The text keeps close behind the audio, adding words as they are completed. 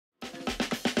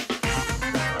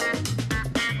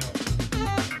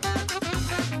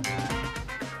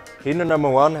Heater number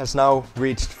 1 has now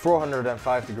reached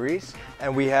 405 degrees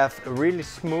and we have a really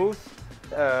smooth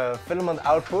filament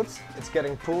output. It's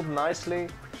getting pulled nicely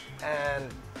and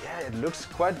yeah, it looks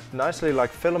quite nicely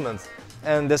like filament.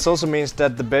 And this also means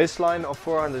that the baseline of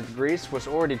 400 degrees was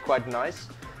already quite nice.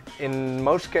 In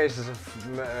most cases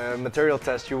of material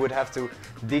test you would have to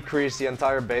decrease the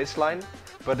entire baseline,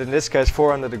 but in this case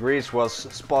 400 degrees was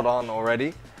spot on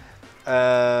already.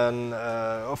 And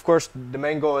of course the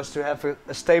main goal is to have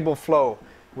a stable flow,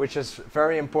 which is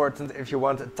very important if you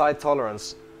want a tight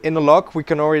tolerance. In the log we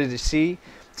can already see,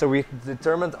 so we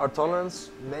determined our tolerance,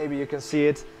 maybe you can see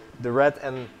it, the red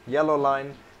and yellow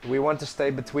line. We want to stay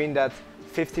between that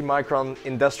 50 micron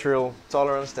industrial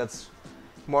tolerance, that's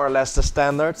more or less the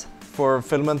standard for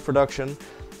filament production,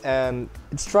 and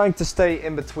it's trying to stay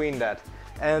in between that,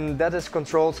 and that is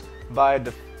controlled by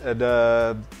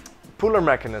the puller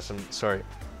mechanism.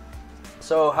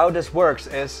 So how this works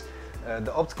is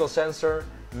the optical sensor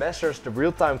measures the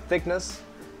real-time thickness,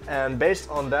 and based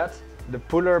on that the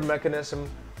puller mechanism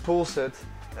pulls it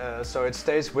so it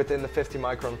stays within the 50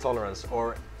 micron tolerance,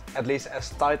 or at least as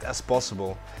tight as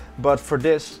possible. But for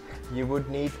this you would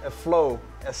need a flow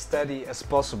as steady as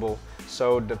possible,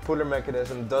 so the puller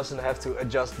mechanism doesn't have to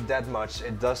adjust that much.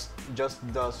 It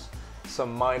just does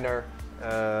some minor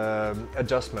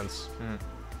adjustments.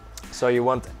 So you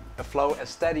want a flow as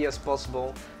steady as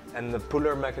possible and the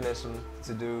puller mechanism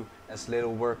to do as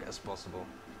little work as possible.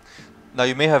 Now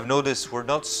you may have noticed we're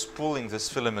not spooling this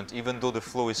filament, even though the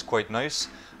flow is quite nice.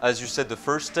 As you said, the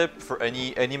first step for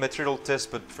any material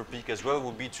test, but for PEEK as well,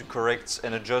 will be to correct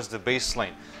and adjust the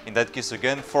baseline. In that case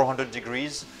again, 400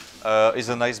 degrees is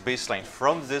a nice baseline.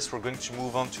 From this we're going to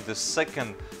move on to the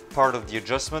second part of the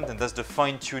adjustment, and that's the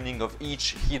fine tuning of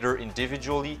each heater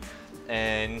individually.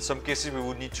 And in some cases we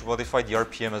would need to modify the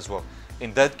RPM as well.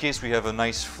 In that case we have a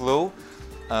nice flow.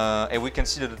 And we can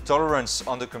see that the tolerance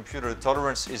on the computer, the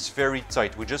tolerance is very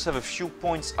tight. We just have a few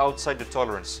points outside the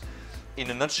tolerance. In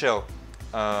a nutshell,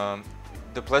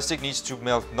 the plastic needs to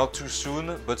melt not too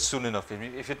soon, but soon enough.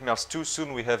 If it melts too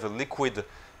soon, we have a liquid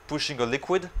pushing a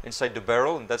liquid inside the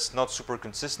barrel, and that's not super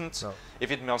consistent. No.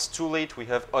 If it melts too late, we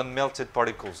have unmelted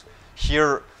particles.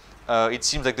 Here, it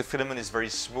seems like the filament is very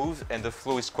smooth and the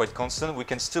flow is quite constant. We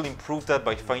can still improve that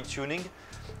by fine-tuning.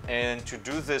 And to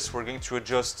do this, we're going to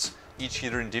adjust each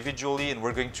heater individually, and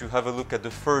we're going to have a look at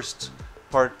the first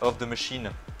part of the machine.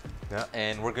 Yeah.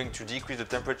 And we're going to decrease the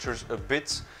temperatures a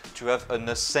bit to have an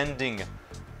ascending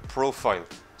profile.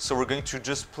 So we're going to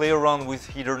just play around with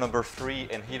heater number 3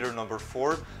 and heater number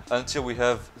 4 until we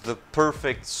have the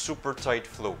perfect super tight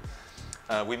flow.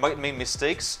 We might make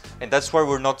mistakes, and that's why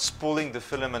we're not spooling the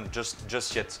filament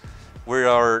just yet. We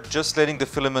are just letting the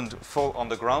filament fall on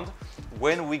the ground.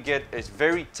 When we get a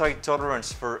very tight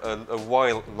tolerance for a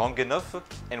while long enough,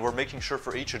 and we're making sure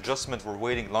for each adjustment we're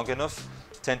waiting long enough,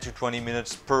 10 to 20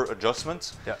 minutes per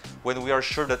adjustment. Yeah. When we are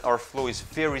sure that our flow is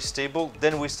very stable,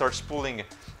 then we start spooling,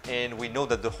 and we know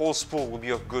that the whole spool will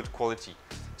be of good quality.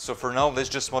 So for now, let's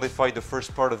just modify the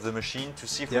first part of the machine to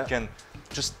see if we can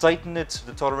just tighten it,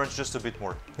 the tolerance, just a bit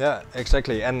more. Yeah,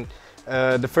 exactly. And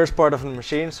the first part of the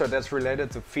machine, so that's related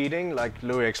to feeding, like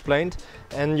Louis explained.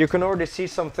 And you can already see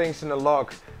some things in the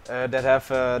log that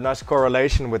have a nice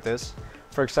correlation with this.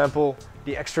 For example,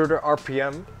 the extruder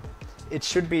RPM. It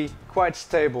should be quite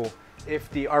stable if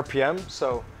the RPM,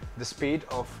 so the speed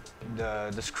of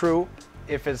the screw,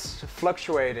 if it's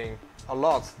fluctuating a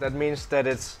lot, that means that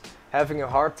it's having a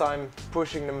hard time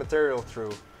pushing the material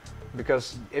through.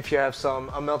 Because if you have some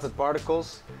unmelted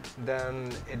particles, then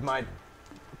it might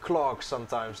clog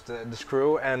sometimes the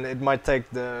screw, and it might take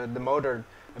the motor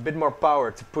a bit more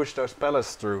power to push those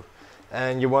pellets through.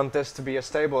 And you want this to be as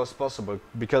stable as possible,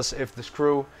 because if the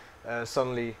screw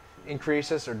suddenly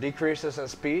increases or decreases in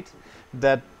speed,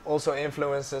 that also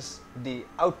influences the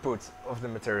output of the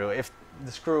material. If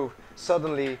the screw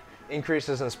suddenly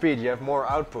increases in speed, you have more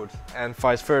output, and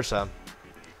vice versa.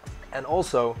 And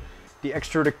also the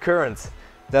extruder current,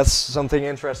 that's something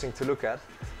interesting to look at,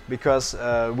 because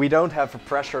we don't have a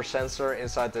pressure sensor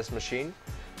inside this machine.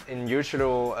 In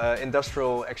usual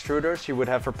industrial extruders you would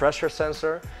have a pressure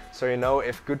sensor, so you know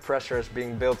if good pressure is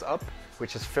being built up,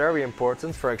 which is very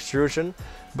important for extrusion.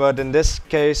 But in this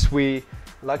case we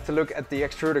like to look at the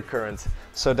extruder current,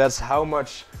 so that's how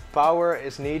much power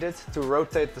is needed to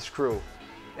rotate the screw.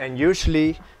 And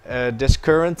usually this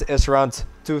current is around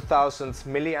 2000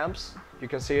 milliamps, you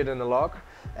can see it in the log,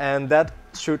 and that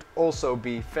should also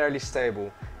be fairly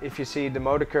stable. If you see the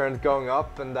motor current going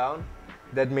up and down,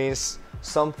 that means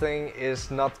something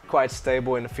is not quite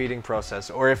stable in the feeding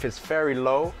process. Or if it's very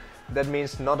low, that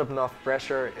means not enough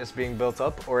pressure is being built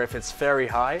up, or if it's very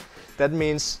high, that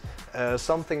means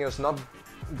something is not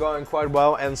going quite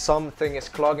well and something is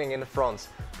clogging in the front,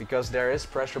 because there is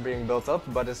pressure being built up,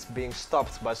 but it's being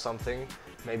stopped by something,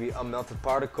 maybe unmelted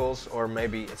particles, or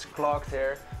maybe it's clogged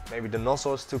here, maybe the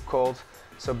nozzle is too cold.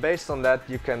 So based on that,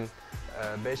 you can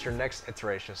base your next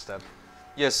iteration step.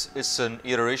 Yes, it's an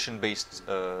iteration-based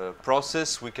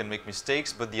process. We can make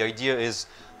mistakes, but the idea is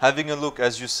having a look,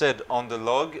 as you said, on the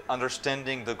log,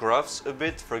 understanding the graphs a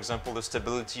bit, for example, the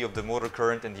stability of the motor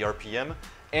current and the RPM,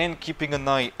 and keeping an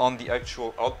eye on the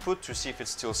actual output to see if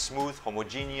it's still smooth,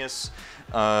 homogeneous,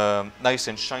 nice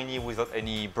and shiny without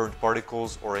any burnt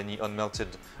particles or any unmelted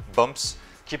bumps.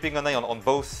 Keeping an eye on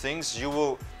both things, you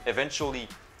will eventually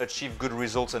achieve good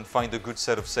results and find a good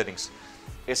set of settings.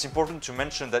 It's important to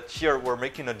mention that here we're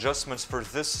making adjustments for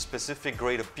this specific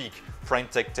grade of peak,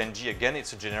 PrimeTech 10G. Again,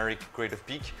 it's a generic grade of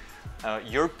peak.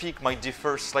 Your peak might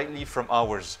differ slightly from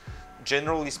ours.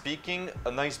 Generally speaking,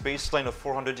 a nice baseline of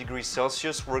 400 degrees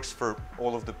Celsius works for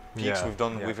all of the peaks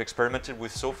we've experimented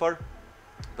with so far.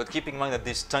 But keep in mind that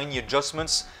these tiny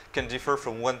adjustments can differ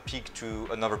from one peak to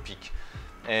another peak.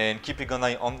 And keeping an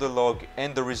eye on the log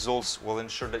and the results will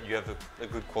ensure that you have a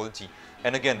good quality.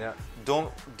 And again,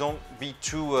 don't be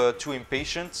too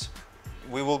impatient.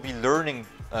 We will be learning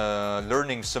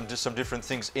some different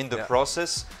things in the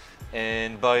process,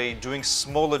 and by doing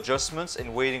small adjustments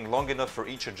and waiting long enough for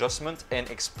each adjustment and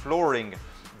exploring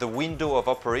the window of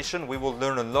operation, we will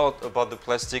learn a lot about the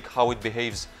plastic, how it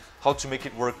behaves, how to make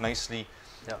it work nicely.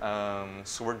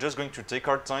 So we're just going to take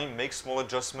our time, make small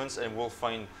adjustments, and we'll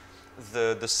find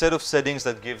the set of settings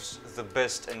that gives the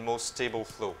best and most stable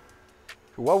flow.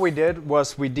 What we did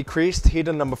was we decreased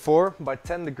heater number 4 by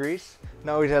 10 degrees.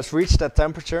 Now it has reached that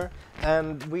temperature,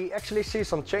 and we actually see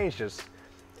some changes.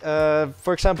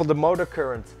 For example, the motor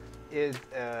current is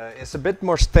a bit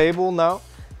more stable now,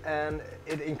 and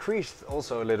it increased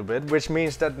also a little bit, which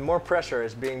means that more pressure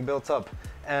is being built up,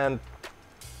 and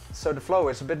so the flow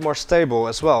is a bit more stable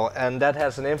as well, and that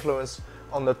has an influence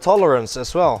on the tolerance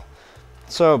as well.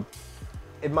 So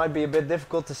it might be a bit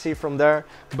difficult to see from there,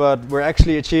 but we're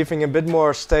actually achieving a bit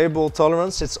more stable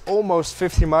tolerance. It's almost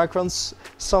 50 microns,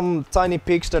 some tiny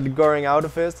peaks that are going out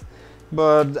of it,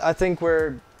 but I think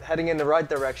we're heading in the right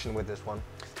direction with this one.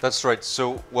 That's right.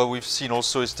 So what we've seen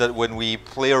also is that when we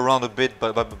play around a bit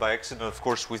by accident, of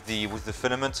course, with the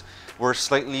filament, we're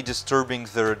slightly disturbing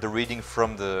the reading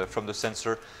from the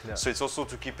sensor. So it's also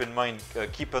to keep in mind,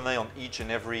 keep an eye on each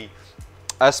and every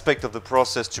aspect of the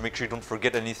process to make sure you don't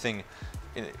forget anything.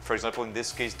 For example, in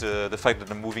this case, the fact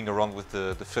that I'm moving around with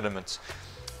the filament.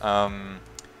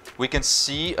 We can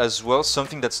see as well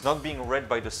something that's not being read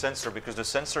by the sensor, because the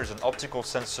sensor is an optical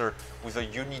sensor with a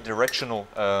unidirectional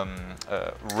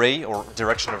ray or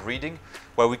direction of reading.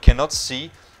 What we cannot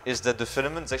see is that the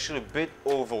filament is actually a bit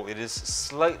oval. It is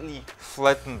slightly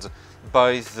flattened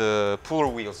by the puller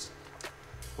wheels,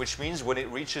 which means when it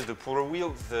reaches the puller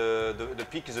wheel, the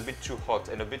peak is a bit too hot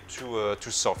and a bit too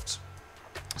soft.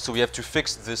 So we have to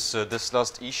fix this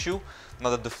last issue now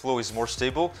that the flow is more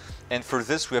stable, and for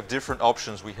this we have different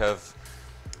options. We have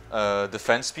the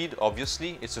fan speed,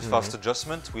 obviously, it's a fast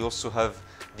adjustment. We also have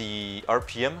the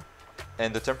RPM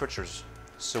and the temperatures.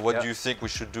 So what do you think we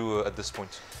should do at this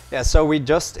point? Yeah, so we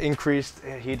just increased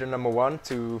heater number 1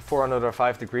 to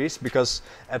 405 degrees, because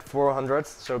at 400,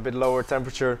 so a bit lower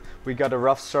temperature, we got a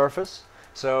rough surface.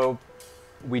 So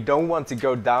we don't want to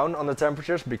go down on the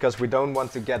temperatures, because we don't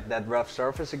want to get that rough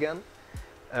surface again.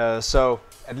 So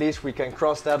at least we can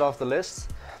cross that off the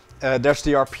list. There's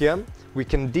the RPM. We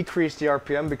can decrease the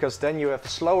RPM, because then you have a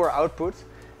slower output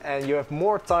and you have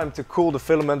more time to cool the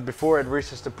filament before it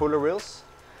reaches the puller wheels.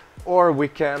 Or we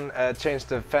can change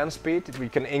the fan speed. We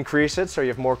can increase it so you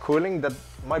have more cooling. That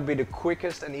might be the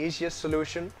quickest and easiest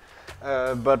solution.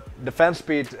 But the fan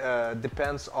speed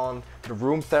depends on the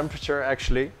room temperature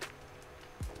actually.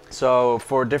 So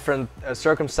for different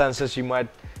circumstances you might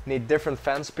need different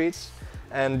fan speeds.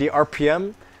 And the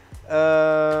RPM,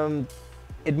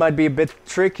 it might be a bit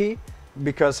tricky,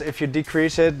 because if you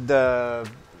decrease it, the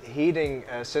heating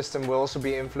system will also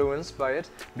be influenced by it,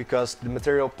 because the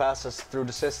material passes through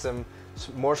the system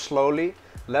more slowly,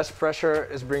 less pressure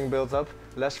is being built up,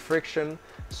 less friction,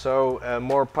 so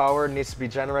more power needs to be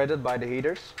generated by the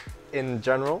heaters in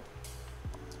general.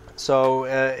 So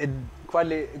it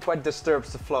quite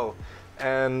disturbs the flow,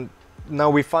 and now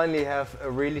we finally have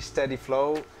a really steady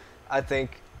flow. I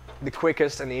think the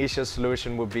quickest and easiest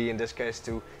solution would be in this case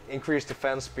to increase the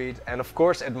fan speed, and of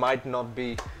course it might not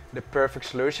be the perfect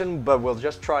solution, but we'll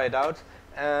just try it out,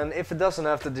 and if it doesn't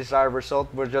have the desired result,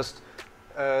 we'll just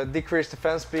decrease the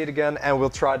fan speed again and we'll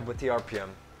try it with the RPM.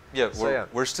 Yeah, So,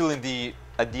 we're still at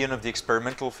the end of the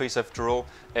experimental phase after all,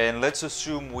 and let's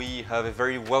assume we have a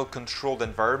very well controlled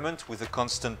environment with a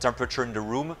constant temperature in the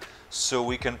room, so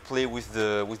we can play with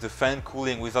the fan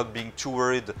cooling without being too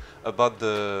worried about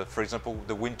for example,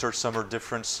 the winter-summer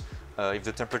difference. If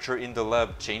the temperature in the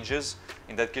lab changes,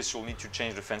 in that case you'll need to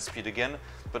change the fan speed again.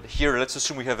 But here, let's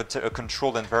assume we have a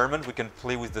controlled environment. We can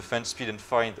play with the fan speed and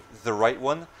find the right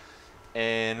one.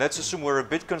 And let's assume we're a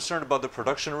bit concerned about the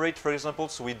production rate, for example,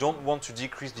 so we don't want to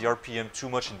decrease the RPM too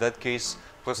much in that case.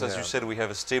 Plus, as you said, we have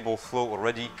a stable flow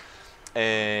already.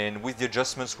 And with the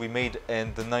adjustments we made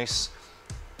and the nice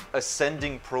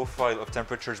ascending profile of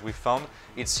temperatures we found,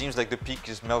 it seems like the peak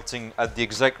is melting at the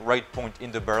exact right point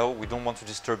in the barrel. We don't want to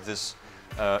disturb this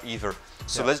either.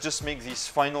 So let's just make these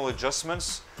final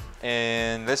adjustments,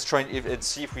 and let's try and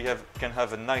see if we can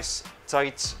have a nice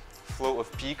tight flow of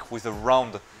peak with a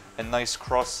round and nice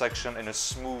cross section and a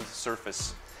smooth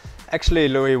surface. Actually,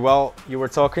 Louis, while you were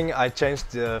talking, I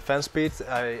changed the fan speed.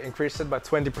 I increased it by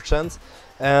 20%,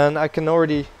 and we can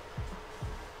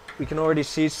already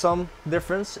see some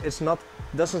difference.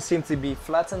 Doesn't seem to be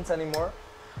flattened anymore,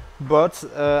 but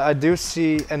I do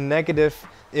see a negative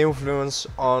influence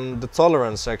on the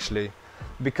tolerance actually,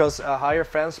 because a higher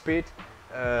fan speed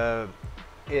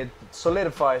it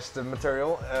solidifies the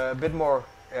material a bit more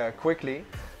quickly,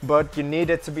 but you need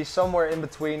it to be somewhere in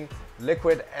between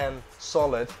liquid and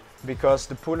solid, because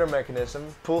the puller mechanism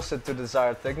pulls it to the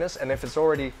desired thickness, and if it's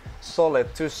already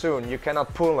solid too soon, you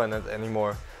cannot pull in it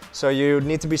anymore. So you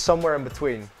need to be somewhere in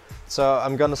between. So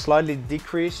I'm gonna slightly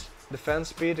decrease the fan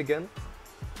speed again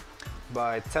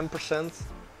by 10%.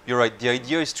 You're right, the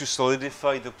idea is to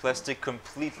solidify the plastic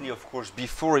completely, of course,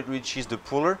 before it reaches the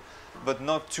puller, but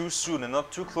not too soon and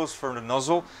not too close from the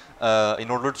nozzle, in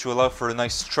order to allow for a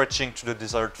nice stretching to the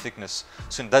desired thickness.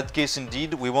 So in that case,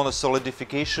 indeed, we want a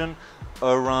solidification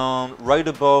around right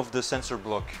above the sensor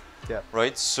block. Yeah.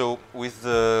 Right. So with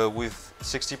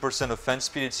 60% of fan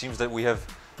speed, it seems that we have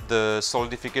the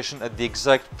solidification at the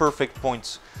exact perfect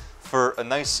point for a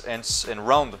nice and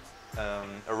round,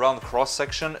 a round cross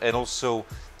section, and also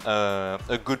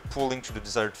a good pulling to the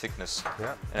desired thickness.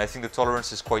 Yeah. And I think the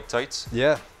tolerance is quite tight.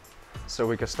 Yeah. So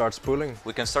we can start spooling.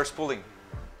 We can start spooling.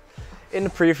 In the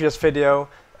previous video,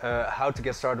 how to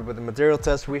get started with the material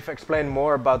test, we've explained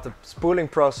more about the spooling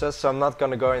process, so I'm not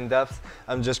going to go in depth.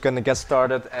 I'm just going to get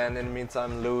started, and in the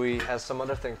meantime Louis has some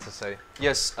other things to say.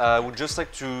 Yes, I would just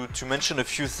like to mention a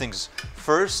few things.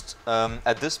 First,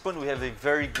 at this point we have a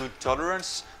very good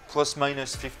tolerance, plus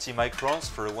minus 50 microns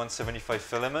for a 175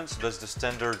 filament. So that's the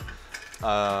standard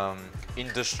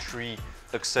industry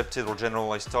accepted or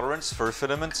generalized tolerance for a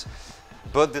filament,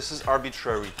 but this is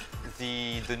arbitrary.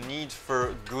 The need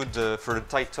for for the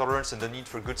tight tolerance and the need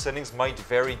for good settings might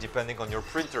vary depending on your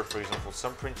printer. For example,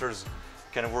 some printers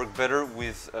can work better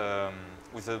with a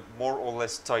more or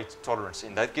less tight tolerance.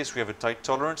 In that case, we have a tight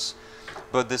tolerance,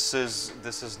 but this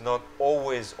is not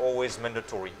always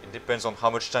mandatory. It depends on how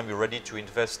much time you're ready to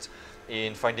invest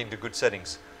in finding the good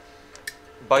settings.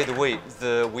 By the way,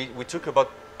 we took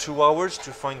about 2 hours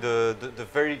to find the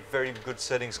very good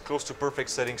settings, close to perfect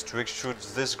settings to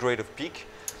extrude this grade of peak.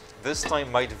 This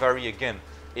time might vary again.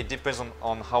 It depends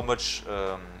on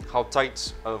how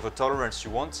tight of a tolerance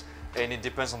you want, and it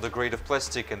depends on the grade of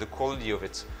plastic and the quality of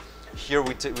it. Here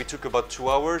we took about 2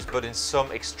 hours, but in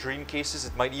some extreme cases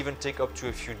it might even take up to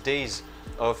a few days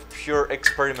of pure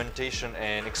experimentation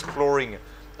and exploring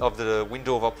of the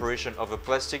window of operation of a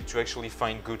plastic to actually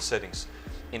find good settings.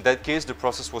 In that case, the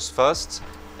process was fast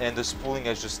and the spooling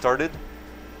has just started.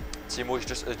 Timo is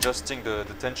just adjusting the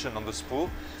tension on the spool,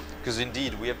 because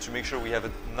indeed we have to make sure we have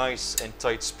a nice and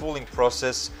tight spooling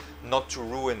process, not to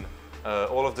ruin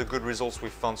all of the good results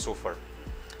we've found so far.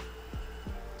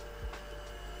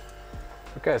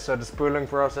 Okay, so the spooling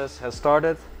process has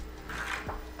started.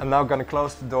 I'm now going to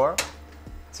close the door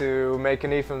to make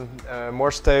an even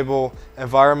more stable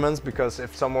environment, because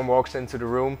if someone walks into the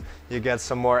room, you get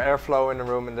some more airflow in the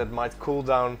room, and that might cool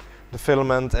down the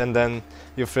filament, and then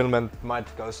your filament might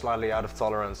go slightly out of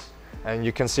tolerance. And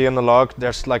you can see in the log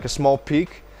there's like a small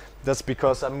peak. That's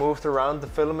because I moved around the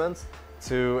filament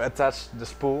to attach the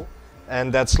spool,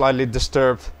 and that slightly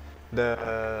disturbed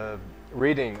the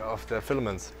reading of the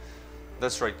filament.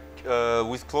 That's right.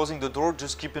 With closing the door,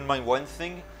 just keep in mind one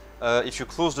thing. If you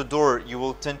close the door, you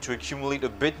will tend to accumulate a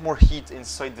bit more heat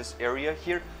inside this area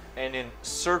here, and in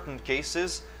certain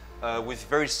cases, with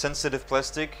very sensitive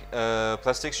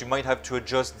plastics, you might have to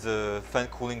adjust the fan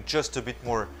cooling just a bit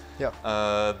more. Yeah.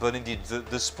 But indeed,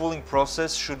 the spooling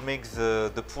process should make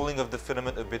the pulling of the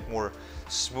filament a bit more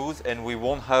smooth, and we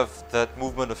won't have that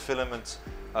movement of filament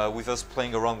with us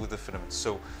playing around with the filament.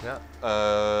 So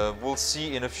we'll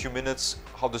see in a few minutes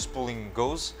how the spooling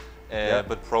goes,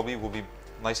 but probably will be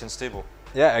nice and stable.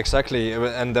 Yeah, exactly.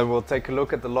 And then we'll take a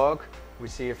look at the log. We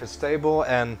see if it's stable,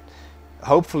 and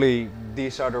hopefully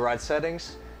these are the right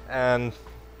settings, and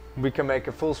we can make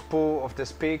a full spool of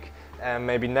this peak, and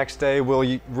maybe next day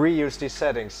we'll reuse these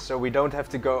settings, so we don't have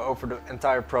to go over the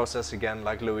entire process again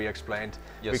like Louis explained.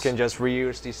 Yes. We can just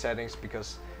reuse these settings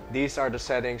because these are the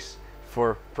settings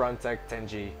for PrimeTech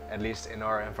 10G, at least in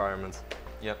our environment.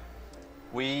 Yep.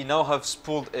 We now have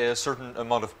spooled a certain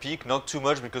amount of peak, not too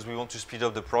much because we want to speed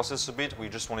up the process a bit. We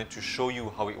just wanted to show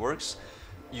you how it works.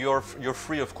 You're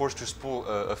free, of course, to spool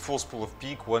a full spool of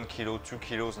peak, 1 kilo, 2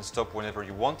 kilos, and stop whenever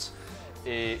you want.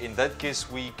 In that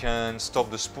case, we can stop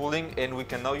the spooling, and we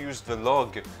can now use the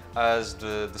log as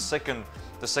the second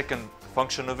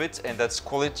function of it, and that's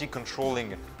quality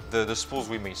controlling the spools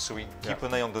we made. So we keep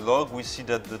an eye on the log. We see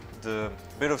that the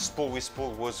bit of spool we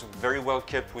spooled was very well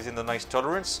kept within the nice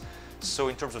tolerance. So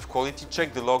in terms of quality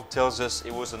check, the log tells us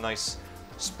it was a nice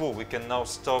spool. We can now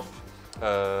stop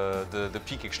the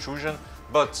peak extrusion.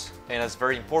 But, and that's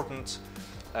very important,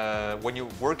 when you're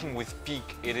working with peak,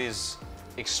 it is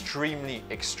extremely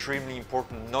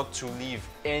important not to leave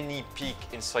any peak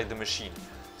inside the machine.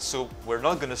 So we're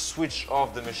not going to switch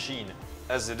off the machine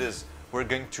as it is. We're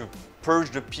going to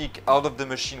purge the peak out of the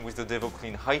machine with the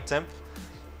DevoClean high temp,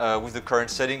 with the current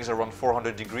settings around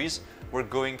 400 degrees. We're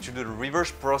going to do the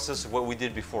reverse process of what we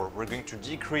did before. We're going to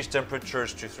decrease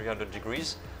temperatures to 300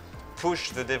 degrees,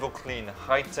 push the DevoClean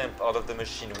high temp out of the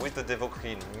machine with the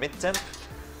DevoClean mid temp,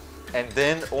 and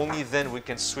then only then we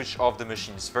can switch off the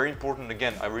machine. It's very important,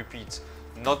 again, I repeat,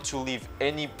 not to leave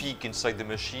any peak inside the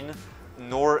machine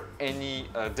nor any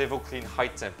DevoClean high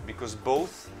temp, because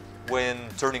both, when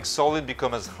turning solid,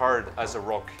 become as hard as a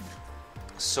rock.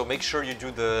 So make sure you do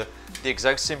the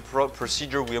exact same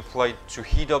procedure we applied to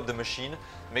heat up the machine.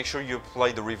 Make sure you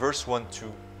apply the reverse one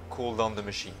to cool down the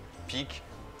machine. Peak,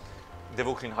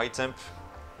 DevoClean high temp,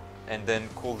 and then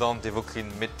cool down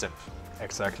DevoClean mid temp.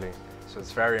 Exactly. So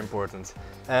it's very important.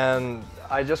 And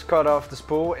I just cut off the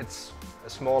spool. It's a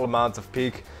small amount of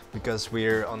peak because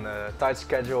we're on a tight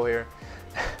schedule here.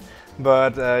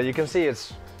 But you can see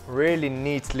it's really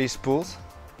neatly spooled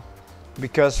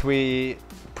because we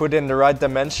put in the right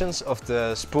dimensions of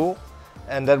the spool,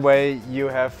 and that way you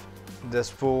have the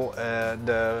spool,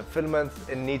 the filament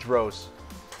in neat rows.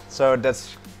 So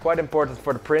that's quite important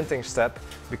for the printing step,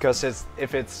 because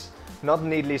if it's not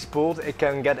neatly spooled, it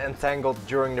can get entangled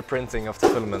during the printing of the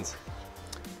filament.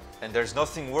 And there's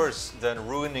nothing worse than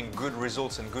ruining good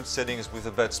results and good settings with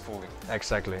a bad spooling.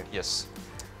 Exactly. Yes.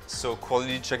 So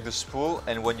quality check the spool,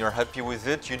 and when you're happy with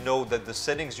it, you know that the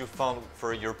settings you found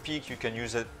for your peak, you can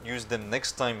use them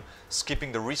next time,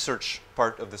 skipping the research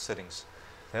part of the settings.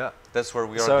 Yeah. That's where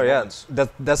we are. So at the yeah,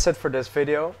 moment. that's it for this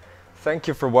video. Thank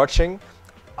you for watching.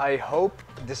 I hope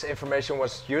this information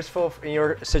was useful in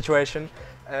your situation,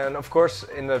 and of course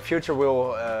in the future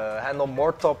we'll handle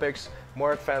more topics,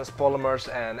 more advanced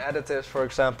polymers and additives, for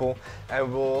example,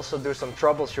 and we'll also do some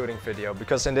troubleshooting video,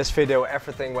 because in this video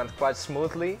everything went quite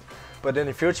smoothly, but in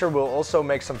the future we'll also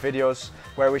make some videos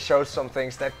where we show some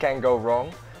things that can go wrong,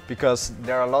 because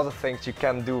there are a lot of things you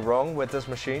can do wrong with this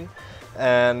machine,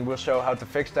 and we'll show how to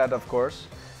fix that, of course.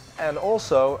 And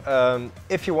also,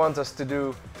 if you want us to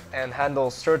do and handle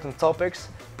certain topics,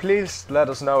 please let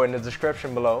us know in the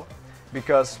description below,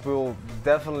 because we'll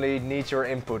definitely need your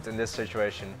input in this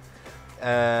situation.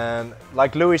 And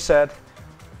like Louis said,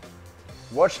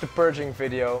 watch the purging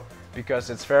video, because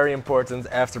it's very important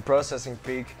after processing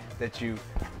peak that you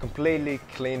completely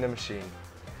clean the machine.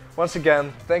 Once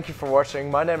again, thank you for watching.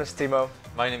 My name is Timo.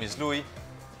 My name is Louis.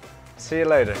 See you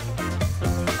later.